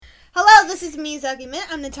This is Miyazaki Minute.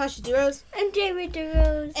 I'm Natasha DeRose. I'm Jamie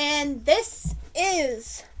DeRose. And this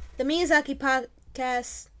is the Miyazaki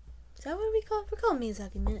Podcast. Is that what we call it? We're called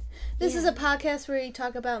Miyazaki Minute. This is a podcast where we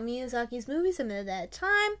talk about Miyazaki's movies a minute at a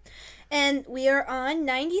time. And we are on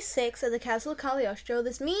 96 of the Castle of Cagliostro.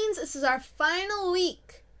 This means this is our final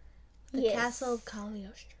week. The Castle of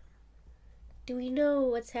Cagliostro. Do we know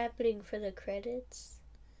what's happening for the credits?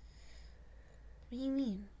 What do you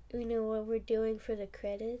mean? Do we know what we're doing for the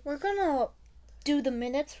credits? We're gonna do the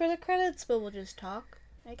minutes for the credits, but we'll just talk,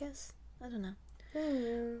 I guess. I don't know.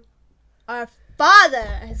 Our father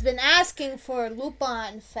has been asking for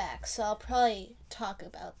Lupin facts, so I'll probably talk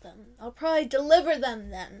about them. I'll probably deliver them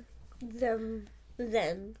then.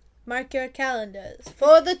 Then. Mark your calendars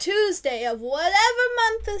for the Tuesday of whatever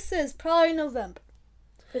month this is, probably November.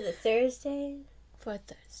 For the Thursday? For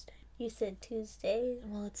Thursday. You said Tuesday?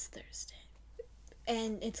 Well, it's Thursday.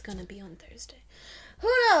 And it's gonna be on Thursday. Who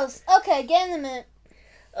knows? Okay, get in the minute.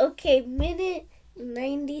 Okay, minute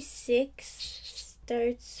 96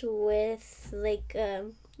 starts with,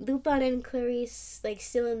 Lupin and Clarice,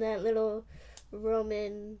 still in that little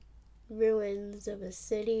Roman ruins of a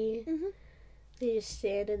city. Mm-hmm. They just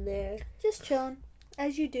standing there. Just chilling,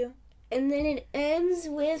 as you do. And then it ends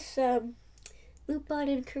with, Lupin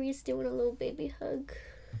and Clarice doing a little baby hug.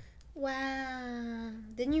 Wow.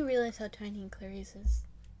 Didn't you realize how tiny Clarice is?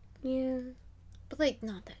 Yeah. But,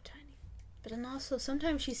 not that tiny. But then also,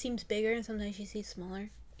 sometimes she seems bigger and sometimes she seems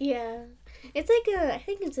smaller. Yeah. It's I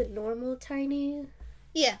think it's a normal tiny.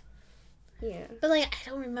 Yeah. Yeah. But, I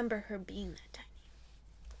don't remember her being that tiny.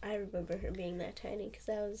 I remember her being that tiny because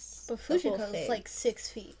that was. But Fujiko was 6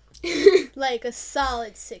 feet. A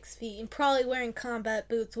solid 6 feet. And probably wearing combat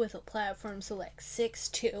boots with a platform, so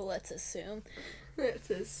 6'2", let's assume. Let's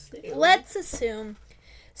assume.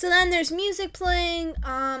 So then there's music playing.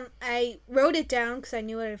 I wrote it down because I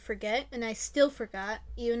knew I'd forget, and I still forgot,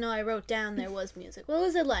 even though I wrote down there was music. What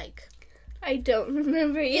was it like? I don't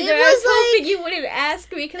remember either. I was hoping you wouldn't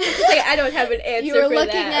ask me because I don't have an answer. You were for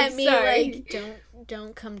looking that. at me sorry.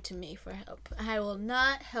 don't come to me for help. I will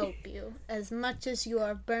not help you as much as you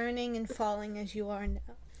are burning and falling as you are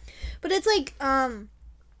now. But it's I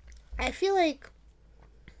feel like.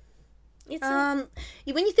 It's when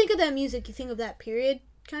you think of that music, you think of that period,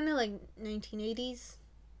 kind of 1980s.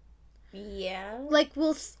 Yeah.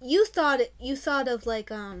 You thought of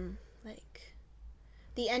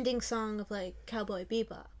the ending song of Cowboy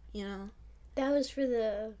Bebop, you know. That was for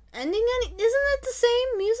the ending. Isn't it the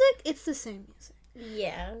same music? It's the same music.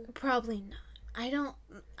 Yeah. Probably not. I don't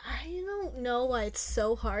know why it's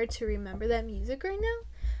so hard to remember that music right now.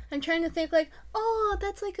 I'm trying to think oh,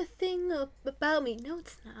 that's a thing about me. No,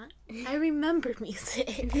 it's not. I remember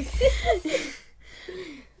music.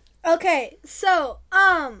 Okay, so,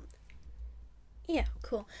 yeah,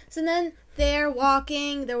 cool. So then they're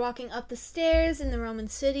walking up the stairs in the Roman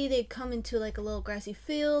city. They come into a little grassy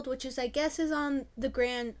field, which I guess is on the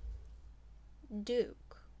Grand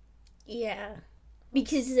Duke. Yeah.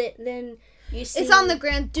 Because then you see... It's on the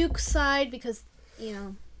Grand Duke's side because, yeah.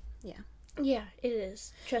 Yeah, it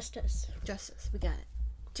is. Trust us. Trust us. We got it.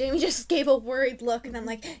 Jamie just gave a worried look, and I'm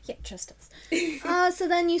yeah, trust us. So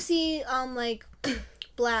then you see,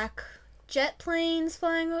 black jet planes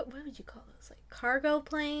flying over. What would you call those? Cargo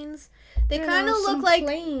planes? They kind of look like...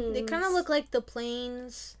 planes. They kind of look like the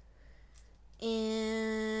planes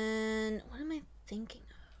in... What am I thinking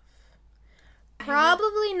of?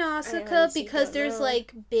 Probably Nausicaa, because there's,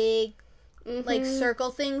 big... circle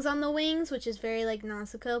things on the wings, which is very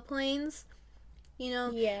Nausicaa planes. You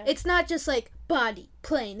know? Yeah. It's not just body,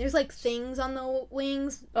 plane. There's things on the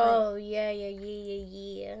wings. Oh, yeah.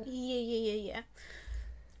 Yeah.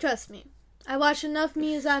 Trust me. I watch enough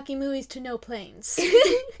Miyazaki movies to know planes.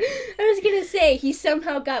 I was gonna say, he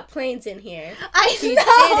somehow got planes in here. He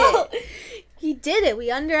know! Did it. He did it.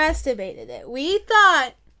 We underestimated it. We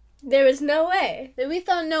thought... There was no way. We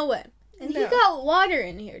thought no way. And No. he got water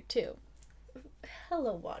in here, too.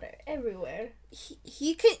 Hella water everywhere.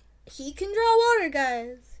 He can draw water,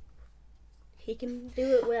 guys. He can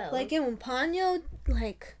do it well. In Ponyo,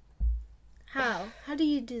 how? How do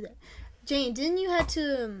you do that? Jane, didn't you have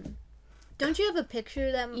to, don't you have a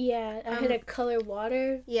picture that... Yeah, I had to color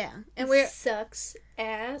water. Yeah. And sucks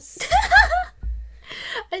ass.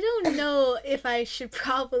 I don't know if I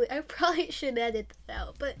probably should edit that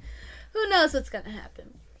out, but who knows what's gonna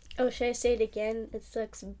happen. Oh, should I say it again? It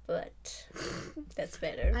sucks, but that's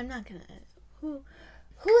better. I'm not gonna edit. Who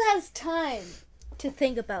has time to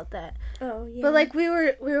think about that? Oh, yeah. But we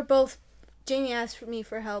were both. Jamie asked me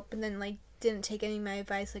for help, and then didn't take any of my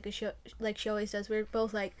advice she always does. We were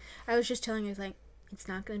both I was just telling her it's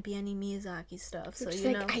not gonna be any Miyazaki stuff. So just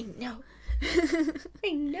you know. I know.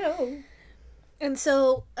 I know. And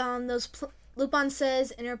so, Lupin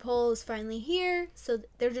says Interpol is finally here, so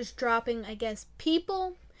they're just dropping, I guess,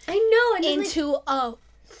 people. I know, and into a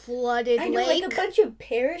flooded lake. Like a bunch of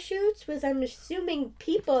parachutes with, I'm assuming,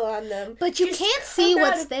 people on them. But you can't see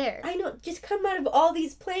what's there. I know, just come out of all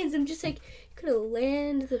these planes. I'm just like, you could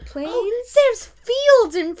land the planes. Oh, there's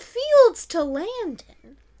fields and fields to land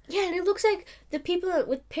in. Yeah, and it looks like the people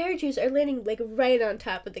with parachutes are landing, like, right on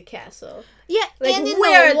top of the castle. Yeah, like, and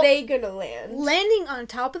where are they gonna land? Landing on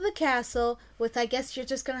top of the castle with, I guess you're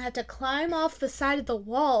just gonna have to climb off the side of the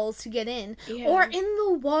walls to get in. Yeah. Or in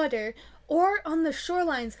the water, or on the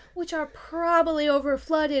shorelines, which are probably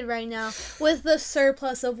over-flooded right now with the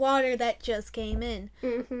surplus of water that just came in.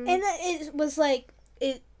 Mm-hmm. And it was like,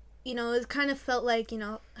 it kind of felt like,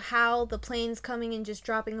 how the planes coming and just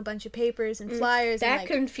dropping a bunch of papers and flyers. That and, like,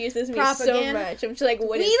 confuses me so much. I'm just like,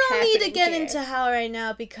 what is happening? We don't need to get into how right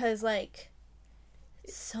now because, like,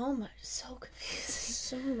 so confusing.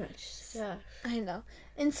 So much stuff. I know.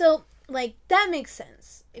 And so, like, that makes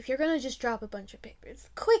sense. If you're going to just drop a bunch of papers,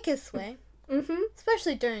 quickest way,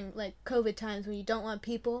 especially during, like, COVID times when you don't want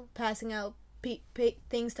people passing out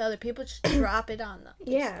things to other people, just drop it on them.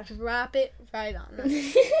 Yeah. Just drop it right on them.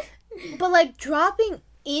 But, like, dropping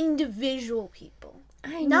individual people.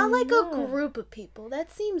 Not like a group of people. That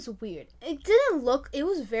seems weird. It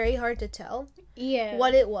was very hard to tell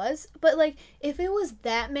what it was. But, like, if it was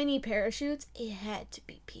that many parachutes, it had to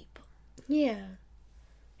be people. Yeah.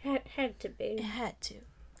 Had to be. It had to.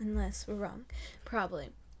 Unless we're wrong. Probably.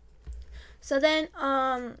 So then,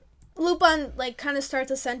 Lupin, like, kind of starts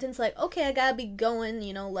a sentence like, okay, I gotta be going,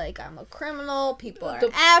 like, I'm a criminal, people are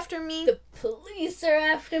after me. The police are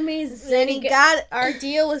after me. Our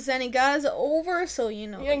deal with Zenigata's over, so,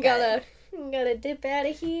 I gotta dip out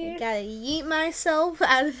of here. I gotta yeet myself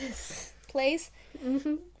out of this place.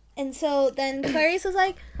 Mm-hmm. And so then Clarice is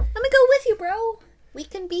like, let me go with you, bro. We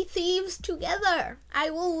can be thieves together. I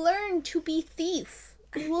will learn to be thief.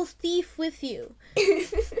 I will thief with you.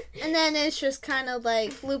 And then it's just kind of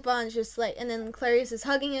like, Lupin's just like, and then Clarice is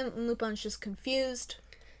hugging him, and Lupin's just confused.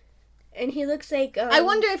 And he looks like, I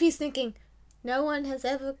wonder if he's thinking, no one has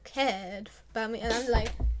ever cared about me. And I'm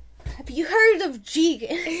like, have you heard of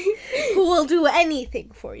Jigen? Who will do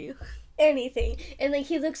anything for you. Anything. And, like,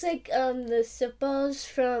 he looks like, the Sippos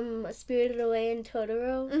from Spirited Away and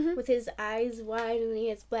Totoro, with his eyes wide, and he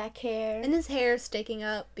has black hair. And his hair sticking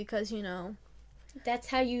up, because, That's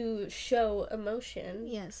how you show emotion.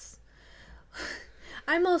 Yes.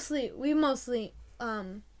 we mostly,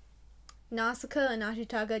 Nausicaa and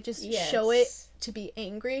Ashitaka just show it to be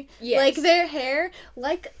angry. Yes. Like their hair,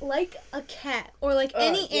 like a cat or like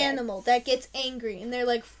any animal that gets angry and their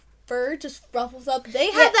like fur just ruffles up.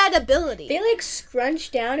 They have that ability. They like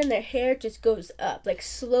scrunch down and their hair just goes up, like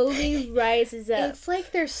slowly rises up. It's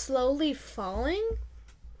like they're slowly falling.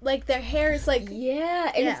 Like, their hair is, like...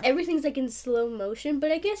 Yeah, and everything's, like, in slow motion.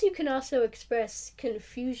 But I guess you can also express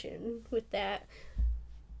confusion with that.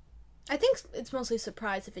 I think it's mostly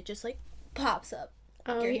surprise if it just, like, pops up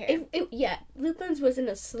your hair. Lupin's wasn't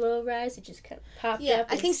a slow rise. It just kind of popped up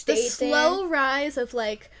and I think stayed the slow rise of,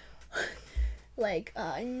 like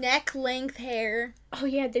neck-length hair... Oh,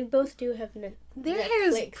 yeah, they both do have their hair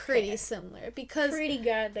is pretty similar, because... Pretty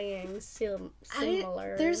goddamn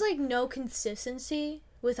similar. There's, like, no consistency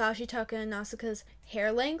with Ashitaka and Nausicaa's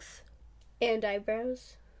hair length. And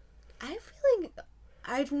eyebrows. I feel like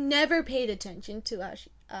I've never paid attention to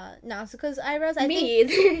Nausicaa's eyebrows. I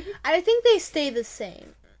think they stay the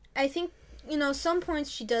same. I think, some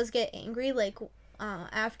points she does get angry, like,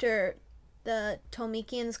 after the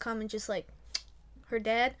Tomikians come and just, like,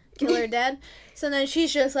 kill her dad. So then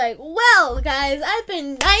she's just like, well, guys, I've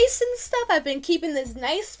been nice and stuff. I've been keeping this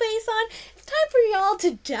nice face on. It's time for y'all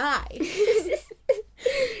to die.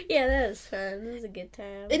 Yeah, that was fun. That was a good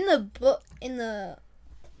time. In the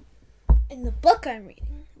book I'm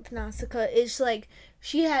reading, Nausicaa, it's like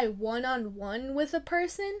she had one-on-one with a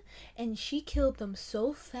person, and she killed them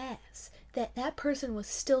so fast that person was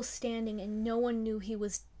still standing, and no one knew he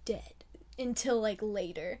was dead until like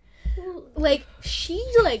later. Like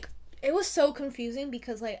it was so confusing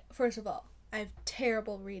because, like, first of all, I have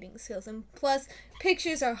terrible reading skills, and plus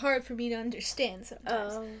pictures are hard for me to understand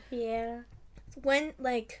sometimes. Oh, yeah. When,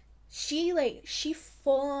 like, she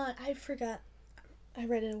full on, I forgot, I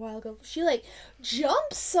read it a while ago, she, like,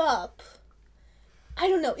 jumps up, I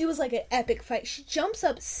don't know, it was, like, an epic fight, she jumps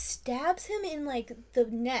up, stabs him in, like, the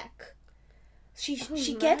neck, she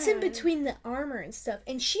gets in between the armor and stuff,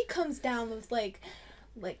 and she comes down with, like,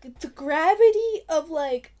 the gravity of,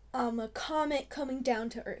 like, a comet coming down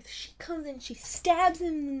to Earth. She comes in, she stabs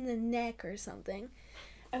him in the neck or something.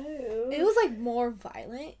 Oh. It was like more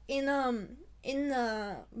violent. In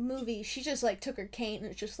the movie, she just like took her cane and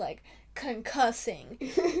was just like concussing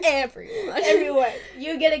everyone. Everyone.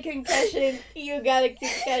 You get a concussion. You got a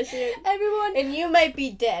concussion. Everyone. And you might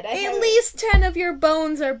be dead. At least 10 of your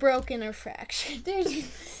bones are broken or fractured.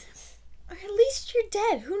 Or at least you're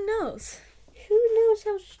dead. Who knows? Who knows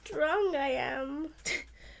how strong I am?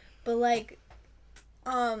 But like,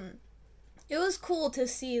 it was cool to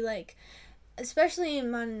see, like, especially in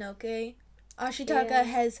Mononoke,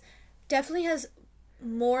 Ashitaka definitely has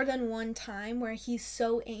more than one time where he's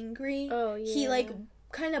so angry. Oh, yeah. He, like,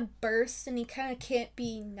 kind of bursts and he kind of can't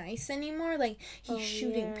be nice anymore. Like, he's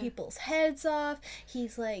shooting people's heads off.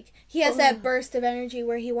 He's, like, he has that burst of energy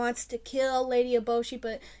where he wants to kill Lady Eboshi,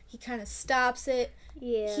 but he kind of stops it.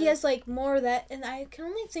 Yeah. He has, like, more of that, and I can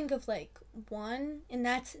only think of, like, one, and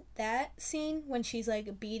that's that scene when she's,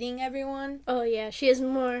 like, beating everyone. Oh, yeah, she has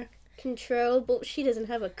more control, but she doesn't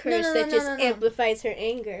have a curse that just amplifies her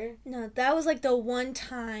anger. No, that was, like, the one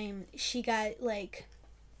time she got, like,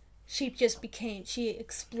 she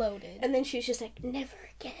exploded. And then she was just like, never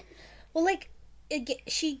again. Well, like,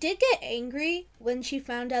 she did get angry when she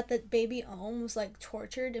found out that baby Ohm was, like,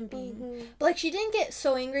 tortured and being... Mm-hmm. But, like, she didn't get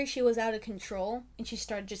so angry she was out of control and she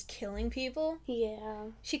started just killing people. Yeah.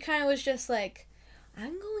 She kind of was just like,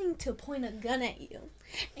 I'm going to point a gun at you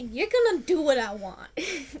and you're going to do what I want.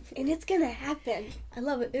 And it's going to happen. I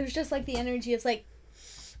love it. It was just, like, the energy of, like,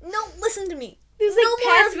 no, listen to me. It was,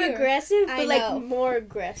 like, passive-aggressive, but, like, more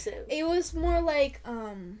aggressive. It was more like,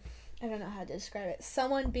 I don't know how to describe it.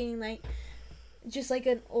 Someone being, like... just like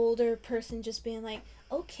an older person just being like,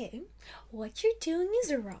 okay, what you're doing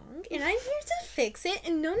is wrong, and I'm here to fix it,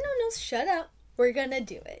 and no, shut up. We're gonna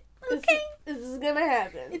do it. Okay? This is gonna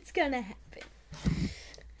happen. It's gonna happen.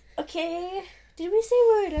 Okay. Did we say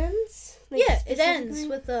where it ends? Like, yeah, it ends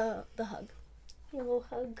with the hug. A little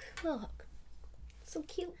hug. Little hug. So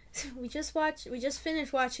cute. We just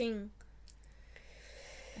finished watching,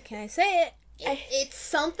 can I say it? It's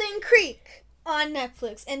Something Creek on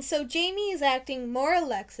Netflix. And so Jamie is acting more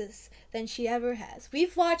Alexis than she ever has.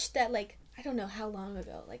 We've watched that, like, I don't know how long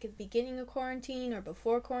ago, like at the beginning of quarantine or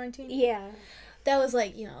before quarantine. Yeah. That was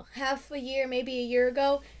like, half a year, maybe a year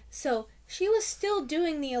ago. So she was still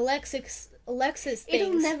doing the Alexis things.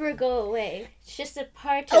 It'll never go away. It's just a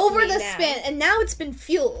part of over me the now. span, and now it's been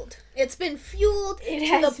fueled. It's been fueled to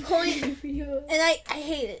the point, and I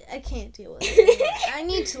hate it. I can't deal with it anymore. I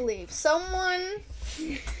need to leave. Someone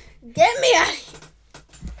get me out of here.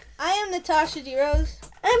 I am Natasha DeRose.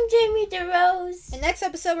 I'm Jamie DeRose. And next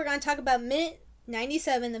episode, we're going to talk about minute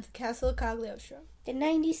 97 of Castle of Cagliostro. The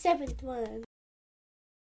 97th one.